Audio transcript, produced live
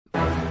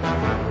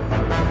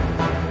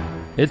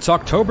It's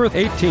October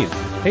 18th,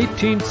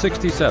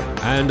 1867,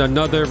 and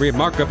another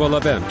remarkable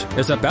event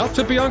is about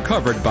to be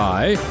uncovered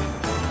by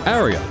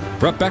Arion,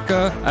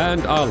 Rebecca,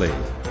 and Olly,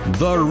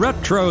 the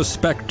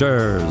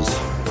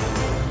Retrospectors.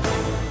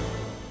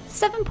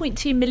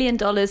 $7.2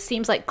 million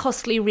seems like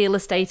costly real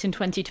estate in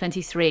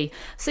 2023,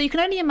 so you can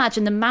only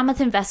imagine the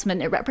mammoth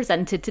investment it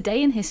represented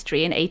today in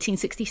history in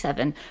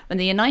 1867, when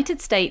the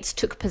United States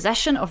took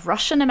possession of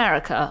Russian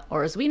America,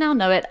 or as we now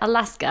know it,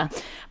 Alaska.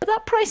 But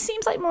that price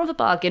seems like more of a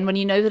bargain when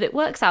you know that it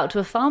works out to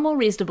a far more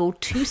reasonable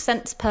 2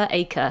 cents per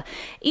acre,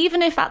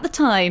 even if at the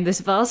time this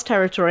vast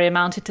territory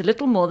amounted to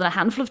little more than a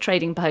handful of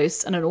trading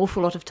posts and an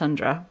awful lot of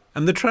tundra.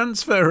 And the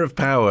transfer of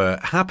power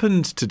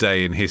happened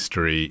today in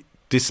history,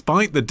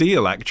 despite the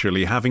deal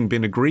actually having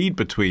been agreed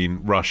between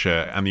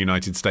Russia and the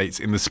United States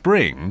in the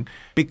spring,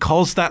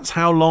 because that's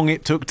how long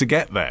it took to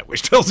get there,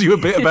 which tells you a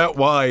bit about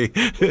why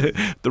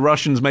the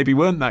Russians maybe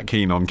weren't that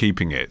keen on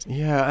keeping it.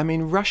 Yeah, I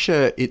mean,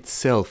 Russia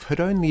itself had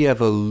only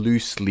ever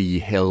loosely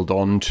held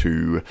on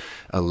to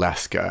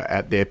Alaska.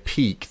 At their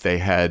peak, they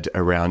had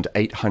around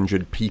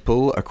 800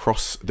 people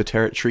across the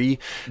territory.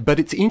 But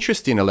its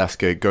interest in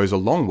Alaska goes a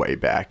long way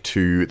back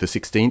to the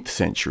 16th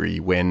century,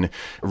 when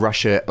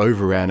Russia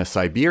overran a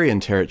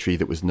Siberian territory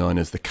that was known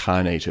as the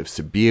Khanate of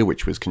Sibir,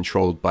 which was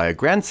controlled by a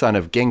grandson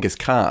of Genghis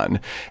Khan.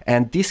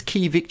 And this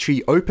key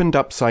victory opened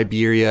up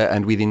Siberia,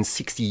 and within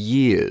 60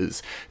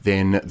 years,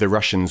 then the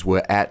Russians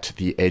were at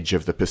the edge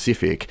of the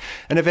Pacific.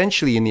 And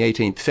eventually, in the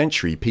 18th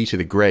century, Peter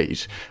the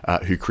Great,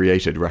 who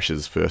created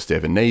Russia's first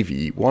ever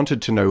navy,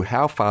 wanted to know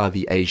how far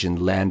the Asian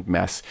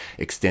landmass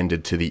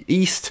extended to the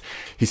east.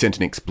 He sent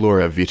an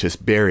explorer, Vitus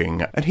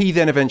Bering, and he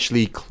then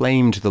eventually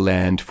claimed the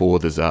land for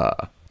the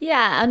Tsar.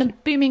 Yeah, and a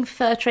booming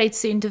fur trade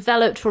soon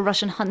developed for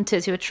Russian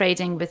hunters who were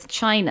trading with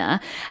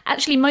China.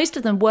 Actually, most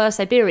of them were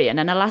Siberian,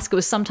 and Alaska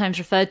was sometimes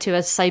referred to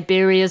as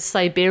Siberia's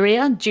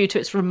Siberia due to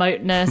its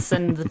remoteness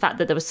and the fact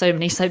that there were so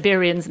many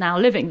Siberians now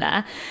living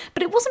there.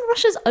 But it wasn't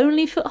Russia's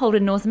only foothold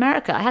in North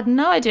America. I had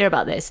no idea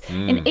about this.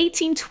 In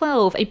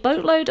 1812, a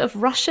boatload of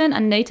Russian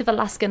and native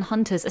Alaskan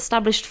hunters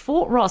established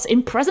Fort Ross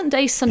in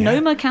present-day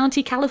Sonoma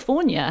County,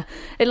 California.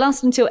 It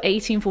lasted until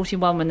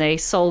 1841 when they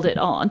sold it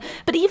on.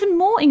 But even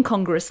more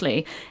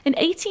incongruously, in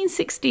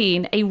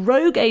 1816, a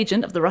rogue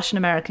agent of the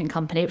Russian-American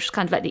Company, which is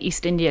kind of like the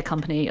East India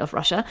Company of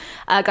Russia,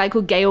 a guy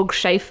called Georg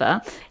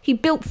Schaefer, he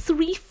built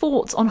 3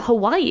 forts on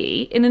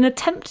Hawaii in an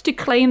attempt to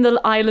claim the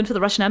island for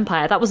the Russian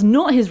Empire. That was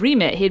not his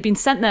remit. He had been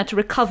sent there to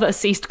recover a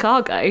seized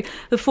cargo.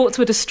 The forts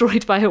were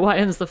destroyed by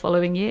Hawaiians the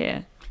following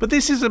year. But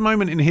this is a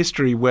moment in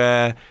history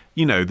where,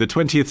 you know, the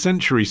 20th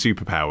century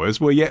superpowers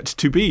were yet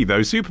to be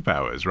those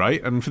superpowers,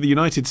 right? And for the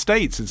United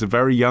States, it's a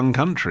very young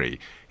country.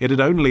 It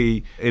had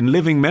only, in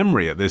living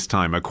memory at this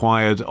time,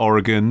 acquired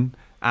Oregon,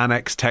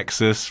 annexed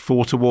Texas,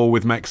 fought a war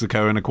with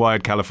Mexico, and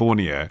acquired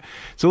California.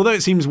 So although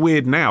it seems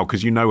weird now,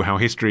 because you know how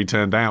history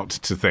turned out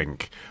to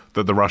think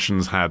that the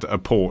Russians had a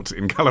port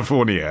in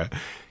California,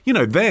 you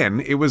know,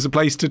 then it was a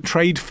place to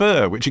trade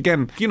fur, which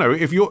again, you know,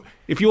 if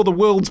you're the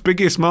world's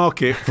biggest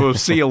market for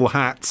seal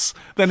hats,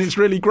 then it's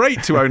really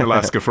great to own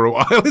Alaska for a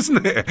while,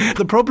 isn't it?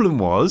 The problem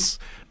was,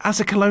 as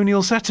a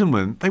colonial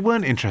settlement, they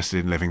weren't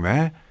interested in living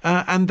there,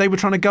 and they were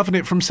trying to govern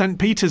it from St.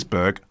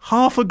 Petersburg,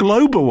 half a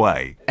globe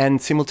away. And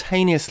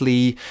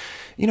simultaneously,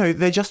 you know,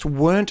 they just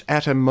weren't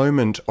at a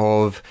moment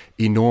of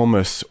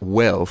enormous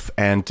wealth,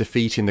 and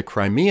defeat in the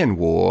Crimean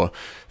War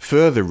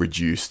further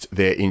reduced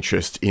their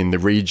interest in the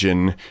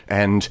region.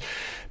 And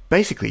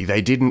basically,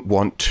 they didn't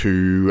want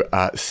to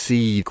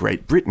see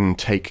Great Britain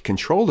take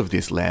control of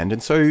this land.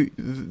 And so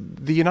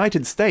the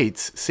United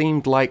States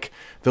seemed like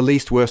the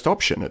least worst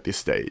option at this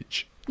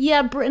stage.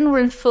 Yeah, Britain were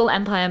in full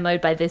empire mode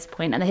by this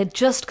point, and they had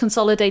just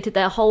consolidated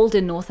their hold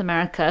in North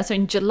America. So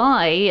in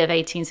July of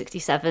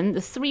 1867,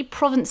 the 3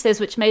 provinces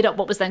which made up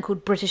what was then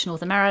called British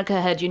North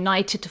America had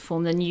united to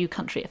form the new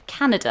country of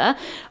Canada.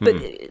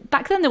 But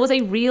back then there was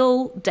a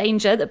real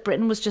danger that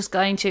Britain was just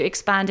going to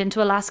expand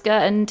into Alaska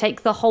and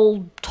take the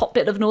whole top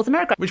bit of North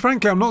America. Which,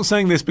 frankly, I'm not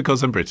saying this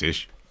because I'm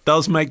British.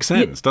 Does make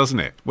sense, doesn't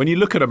it? When you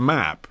look at a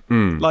map,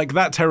 like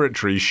that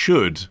territory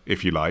should,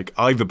 if you like,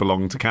 either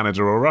belong to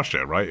Canada or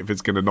Russia, right? If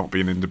it's going to not be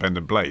an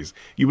independent place.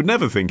 You would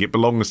never think it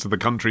belongs to the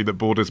country that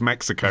borders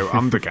Mexico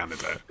under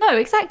Canada. No,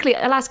 exactly.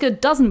 Alaska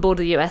doesn't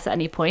border the US at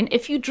any point.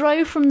 If you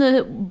drove from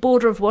the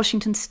border of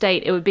Washington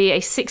state, it would be a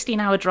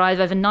 16-hour drive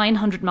over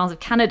 900 miles of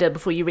Canada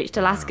before you reached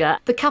Alaska. Wow.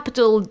 The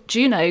capital,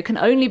 Juneau, can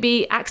only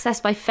be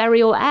accessed by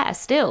ferry or air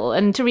still.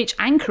 And to reach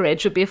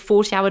Anchorage would be a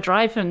 40-hour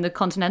drive from the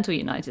continental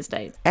United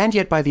States. And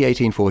yet by the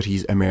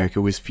 1840s, America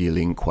was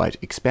feeling quite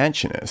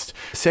expansionist.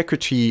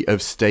 Secretary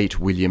of State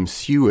William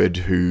Seward,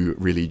 who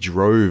really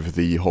drove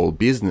the whole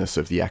business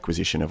of the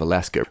acquisition of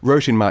Alaska,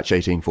 wrote in March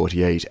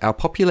 1848, "Our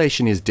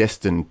population is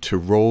destined to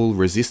roll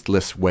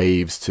resistless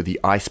waves to the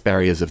ice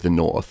barriers of the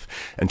north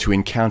and to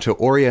encounter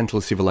oriental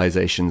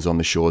civilizations on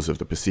the shores of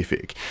the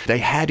Pacific." They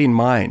had in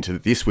mind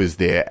that this was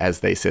their,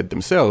 as they said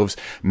themselves,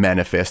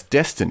 manifest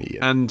destiny.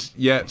 And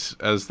yet,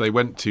 as they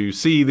went to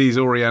see these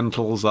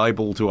orientals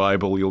eyeball to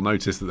eyeball, you'll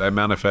notice that their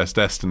manifest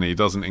destiny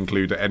doesn't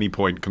include at any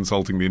point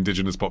consulting the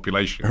indigenous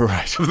population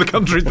Right. of the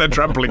countries they're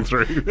trampling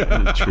through.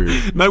 True.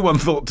 No one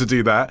thought to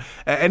do that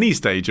at any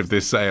stage of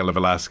this sale of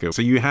Alaska.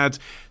 So you had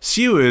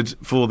Seward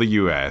for the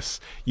US,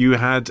 you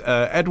had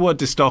Edward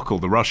de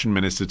Stockel, the Russian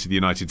minister to the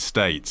United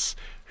States,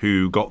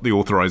 who got the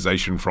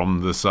authorization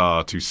from the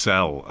Tsar to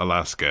sell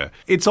Alaska.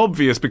 It's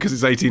obvious because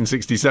it's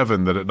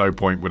 1867 that at no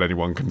point would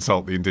anyone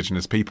consult the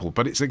indigenous people,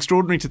 but it's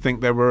extraordinary to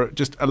think there were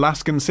just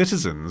Alaskan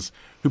citizens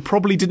who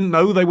probably didn't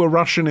know they were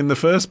Russian in the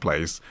first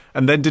place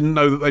and then didn't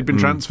know that they'd been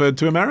transferred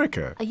to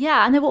America.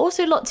 Yeah, and there were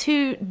also lots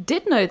who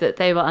did know that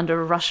they were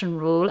under Russian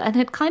rule and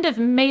had kind of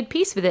made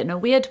peace with it in a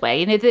weird way.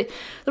 You know, the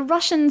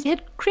Russians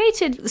had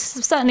created,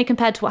 certainly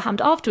compared to what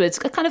happened afterwards,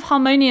 a kind of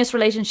harmonious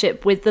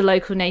relationship with the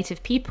local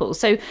native people.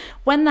 So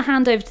when the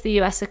handover to the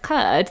US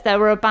occurred, there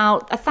were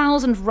about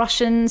 1,000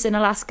 Russians in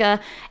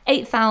Alaska,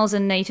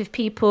 8,000 native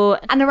people,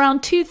 and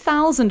around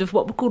 2,000 of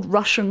what were called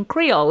Russian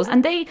Creoles.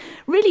 And they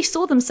really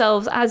saw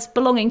themselves as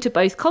belonging to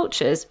both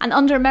cultures. And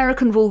under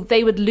American rule,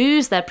 they would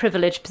lose their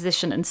privileged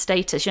position and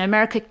status. You know,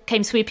 America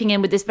came sweeping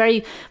in with this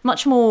very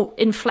much more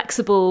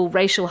inflexible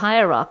racial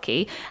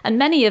hierarchy, and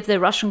many of the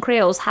Russian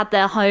Creoles had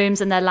their homes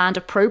and their land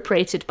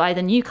appropriated by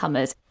the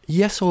newcomers.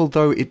 Yes,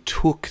 although it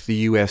took the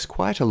US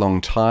quite a long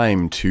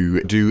time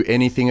to do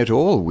anything at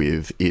all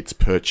with its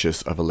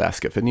purchase of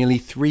Alaska. For nearly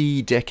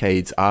 3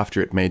 decades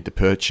after it made the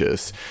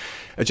purchase,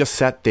 it just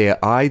sat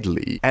there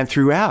idly. And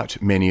throughout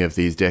many of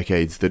these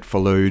decades that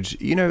followed,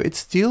 you know, it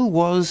still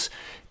was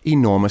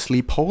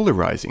enormously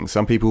polarizing.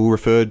 Some people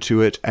referred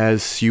to it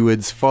as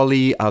Seward's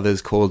folly,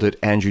 others called it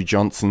Andrew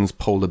Johnson's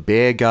polar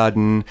bear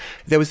garden.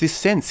 There was this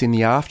sense in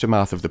the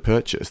aftermath of the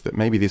purchase that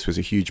maybe this was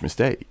a huge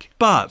mistake.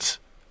 But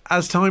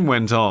as time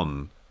went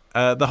on,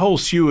 the whole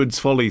Seward's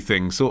folly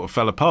thing sort of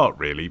fell apart,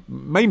 really,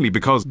 mainly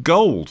because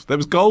there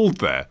was gold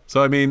there.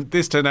 So, I mean,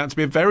 this turned out to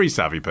be a very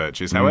savvy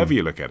purchase, however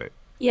you look at it.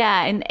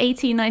 Yeah, in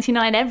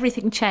 1899,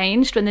 everything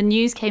changed when the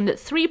news came that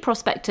 3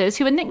 prospectors,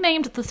 who were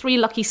nicknamed the 3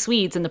 lucky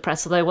Swedes in the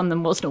press, although one of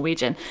them was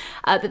Norwegian,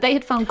 that they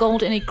had found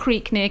gold in a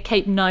creek near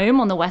Cape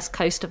Nome on the west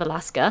coast of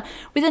Alaska.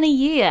 Within a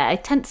year, a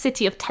tent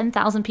city of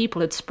 10,000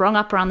 people had sprung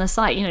up around the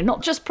site. You know,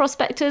 not just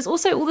prospectors,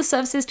 also all the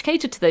services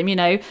catered to them, you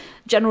know,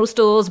 general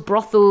stores,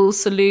 brothels,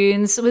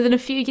 saloons. Within a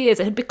few years,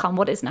 it had become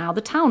what is now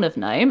the town of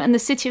Nome. And the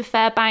city of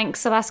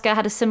Fairbanks, Alaska,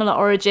 had a similar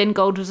origin.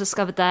 Gold was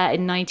discovered there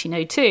in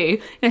 1902.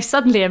 You know,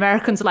 suddenly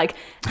Americans are like,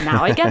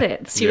 now I get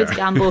it. Seward's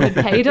gamble had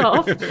paid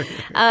off.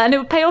 And it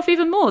would pay off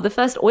even more. The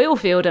first oil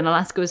field in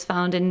Alaska was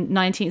found in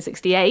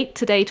 1968.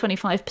 Today,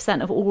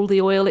 25% of all the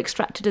oil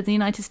extracted in the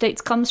United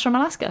States comes from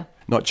Alaska.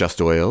 Not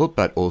just oil,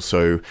 but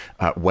also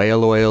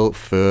whale oil,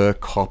 fur,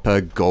 copper,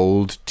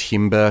 gold,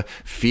 timber,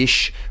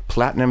 fish,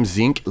 platinum,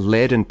 zinc,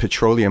 lead, and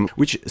petroleum,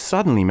 which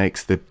suddenly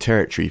makes the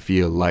territory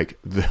feel like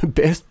the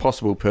best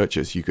possible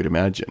purchase you could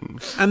imagine.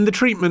 And the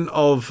treatment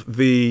of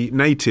the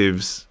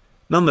natives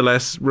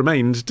nonetheless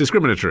remained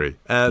discriminatory.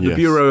 The Yes.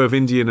 Bureau of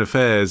Indian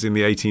Affairs in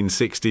the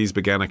 1860s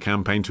began a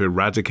campaign to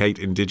eradicate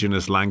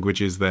indigenous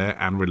languages there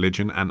and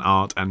religion and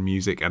art and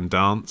music and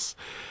dance.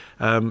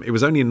 It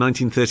was only in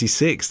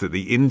 1936 that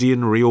the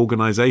Indian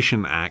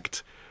Reorganization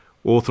Act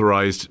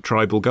authorized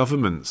tribal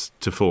governments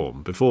to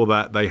form. Before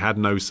that, they had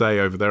no say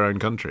over their own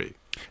country.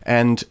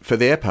 And for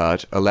their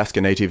part, Alaska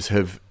Natives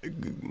have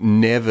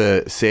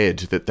never said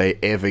that they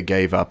ever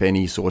gave up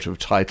any sort of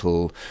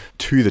title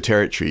to the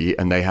territory,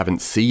 and they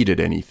haven't ceded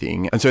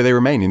anything. And so they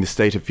remain in the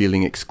state of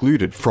feeling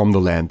excluded from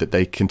the land that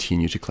they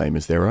continue to claim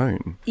as their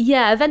own.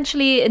 Yeah,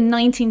 eventually in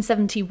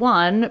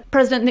 1971,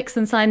 President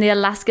Nixon signed the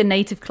Alaska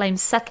Native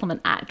Claims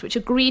Settlement Act, which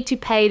agreed to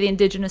pay the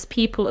indigenous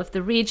people of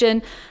the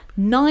region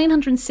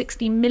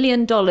 $960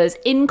 million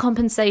in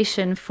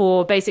compensation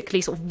for basically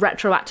sort of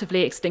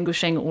retroactively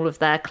extinguishing all of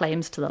their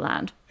claims to the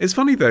land. It's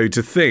funny, though,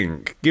 to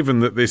think,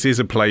 given that this is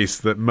a place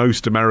that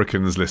most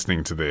Americans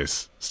listening to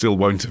this still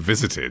won't have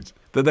visited,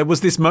 that there was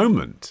this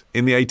moment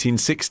in the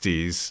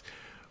 1860s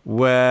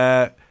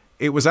where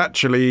it was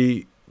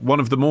actually one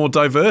of the more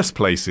diverse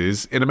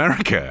places in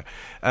America.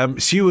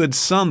 Seward's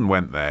son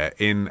went there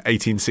in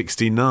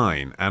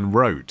 1869 and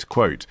wrote,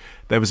 quote,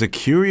 "There was a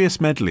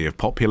curious medley of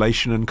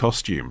population and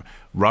costume.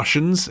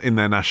 Russians in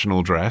their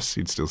national dress,"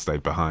 he'd still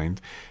stayed behind,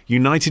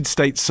 United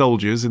States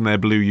soldiers in their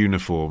blue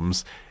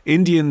uniforms,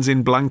 Indians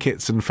in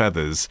blankets and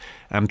feathers,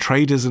 and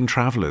traders and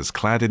travelers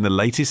clad in the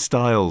latest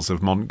styles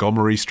of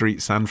Montgomery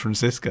Street, San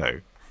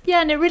Francisco.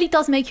 Yeah, and it really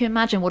does make you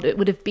imagine what it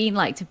would have been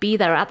like to be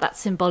there at that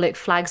symbolic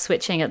flag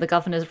switching at the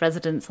governor's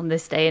residence on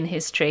this day in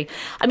history.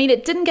 I mean,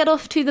 it didn't get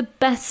off to the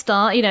best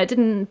start, you know, it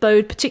didn't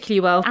bode particularly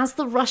well. As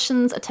the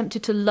Russians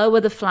attempted to lower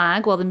the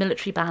flag while the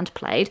military band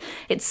played,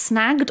 it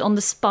snagged on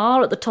the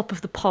spar at the top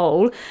of the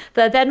pole.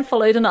 There then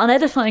followed an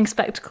unedifying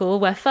spectacle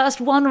where first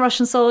one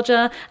Russian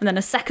soldier and then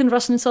a second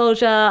Russian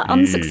soldier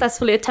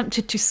unsuccessfully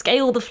attempted to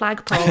scale the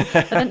flagpole.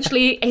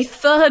 Eventually, a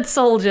third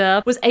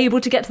soldier was able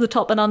to get to the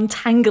top and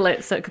untangle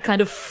it so it could kind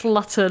of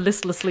flutter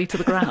listlessly to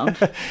the ground.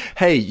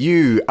 Hey,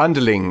 you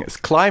underlings,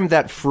 climb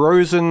that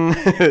frozen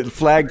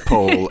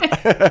flagpole.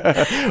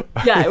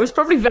 Yeah, it was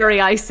probably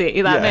very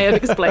icy. That may have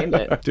explained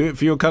it. Do it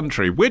for your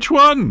country. Which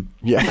one?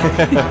 Yeah.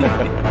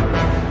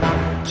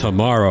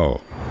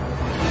 Tomorrow.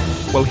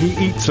 Well, he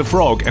eats a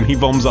frog and he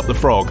bombs up the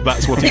frog.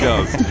 That's what he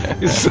does.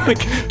 It's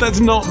like, that's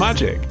not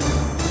magic.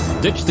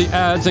 Ditch the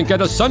ads and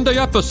get a Sunday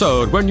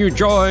episode when you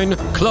join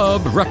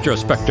Club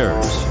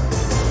Retrospectors.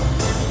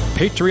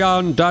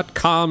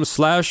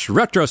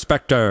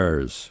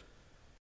 Patreon.com/Retrospectors.